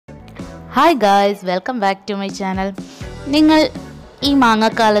Hi guys, welcome back to my channel. നിങ്ങൾ ഈ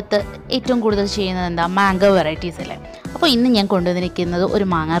മാങ്ങാക്കാലത്ത് ഏറ്റവും കൂടുതൽ ചെയ്യുന്നത് എന്താ? മാംഗോ വെറൈറ്റീസ് അല്ലേ? അപ്പോൾ ഇന്ന് ഞാൻ കൊണ്ടുവന്നിരിക്കുന്നത് ഒരു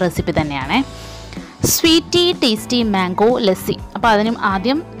മാങ്ങ റെസിപ്പി തന്നെയാണ്. Sweety tasty mango lassi. അപ്പോൾ അതിനും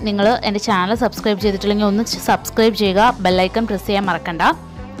ആദ്യം നിങ്ങൾ എൻ്റെ ചാനൽ സബ്സ്ക്രൈബ് ചെയ്തിട്ടില്ലെങ്കിൽ ഒന്ന് സബ്സ്ക്രൈബ് ചെയ്യുക, ബെല്ലൈക്കൺ പ്രസ് ചെയ്യാൻ മറക്കണ്ട.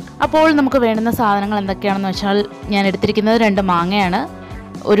 അപ്പോൾ നമുക്ക് വേണ്ടുന്ന സാധനങ്ങൾ എന്തൊക്കെയാണെന്ന് വെച്ചാൽ ഞാൻ എടുത്തിരിക്കുന്നത് 2 മാങ്ങയാണ്,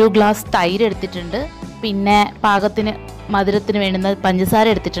 1 ഗ്ലാസ് തൈര് എടുത്തിട്ടുണ്ട്, പിന്നെ പാകത്തിന് മധുരത്തിന് വേണ്ടുന്ന പഞ്ചസാര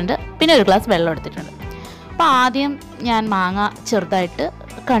എടുത്തിട്ടുണ്ട്, പിന്നെ 1 ഗ്ലാസ് വെള്ളം എടുത്തിട്ടുണ്ട്. അപ്പോൾ ആദ്യം ഞാൻ മാങ്ങ ചെറുതായിട്ട്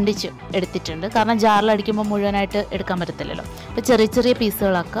കണ്ടിച്ച് എടുത്തിട്ടുണ്ട്, കാരണം ജാറിലടിക്കുമ്പോൾ മുഴുവനായിട്ട് എടുക്കാൻ പറ്റത്തില്ലല്ലോ. അപ്പോൾ ചെറിയ ചെറിയ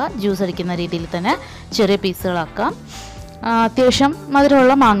പീസുകളാക്കുക, ജ്യൂസ് അടിക്കുന്ന രീതിയിൽ തന്നെ ചെറിയ പീസുകളാക്കാം. അത്യാവശ്യം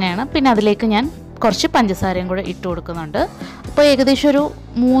മധുരമുള്ള മാങ്ങയാണ്. പിന്നെ അതിലേക്ക് ഞാൻ കുറച്ച് പഞ്ചസാരയും കൂടെ ഇട്ട് കൊടുക്കുന്നുണ്ട്. അപ്പോൾ ഏകദേശം ഒരു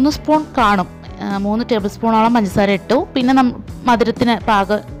 3 സ്പൂൺ കാണും, 3 ടേബിൾ സ്പൂണോളം പഞ്ചസാര ഇട്ടു. പിന്നെ മധുരത്തിന്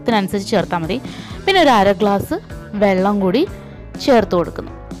പാകത്തിനനുസരിച്ച് ചേർത്താൽ മതി. പിന്നെ ഒരു 1/2 ഗ്ലാസ് വെള്ളം കൂടി ചേർത്ത്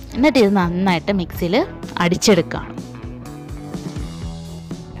കൊടുക്കുന്നു. എന്നിട്ട് ഇത് നന്നായിട്ട് മിക്സിയിൽ അടിച്ചെടുക്കുകയാണ്.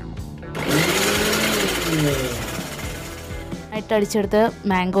 അടിച്ചെടുത്ത്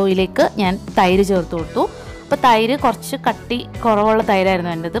മാംഗോയിലേക്ക് ഞാൻ തൈര് ചേർത്ത് കൊടുത്തു. അപ്പോൾ തൈര് കുറച്ച് കട്ടി കുറവുള്ള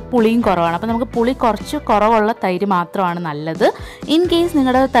തൈരായിരുന്നു വേണ്ടത്, പുളിയും കുറവാണ്. അപ്പോൾ നമുക്ക് പുളി കുറച്ച് കുറവുള്ള തൈര് മാത്രമാണ് നല്ലത്. ഇൻ കേസ്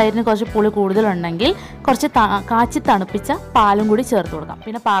നിങ്ങളുടെ തൈരിന് കുറച്ച് പുളി കൂടുതലുണ്ടെങ്കിൽ കുറച്ച് കാച്ചി തണുപ്പിച്ച പാലും കൂടി ചേർത്ത് കൊടുക്കാം.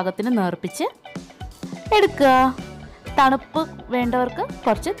 പിന്നെ പാകത്തിന് നേർപ്പിച്ച് എടുക്കുക. തണുപ്പ് വേണ്ടവർക്ക്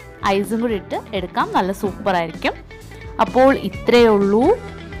കുറച്ച് ഐസും കൂടി ഇട്ട് എടുക്കാം, നല്ല സൂപ്പറായിരിക്കും. അപ്പോൾ ഇത്രയേ ഉള്ളൂ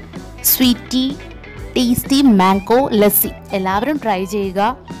സ്വീറ്റി ടേസ്റ്റി മാംഗോ ലസ്സി. എല്ലാവരും ട്രൈ ചെയ്യുക.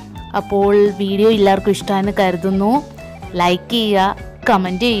 അപ്പോൾ വീഡിയോ എല്ലാവർക്കും ഇഷ്ടമായെന്ന് കരുതുന്നു. ലൈക്ക് ചെയ്യുക,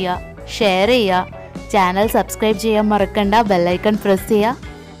 കമൻറ്റ് ചെയ്യുക, ഷെയർ ചെയ്യുക, ചാനൽ സബ്സ്ക്രൈബ് ചെയ്യാൻ മറക്കണ്ട, ബെല്ലൈക്കൺ പ്രസ് ചെയ്യുക.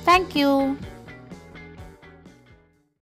 Thank you.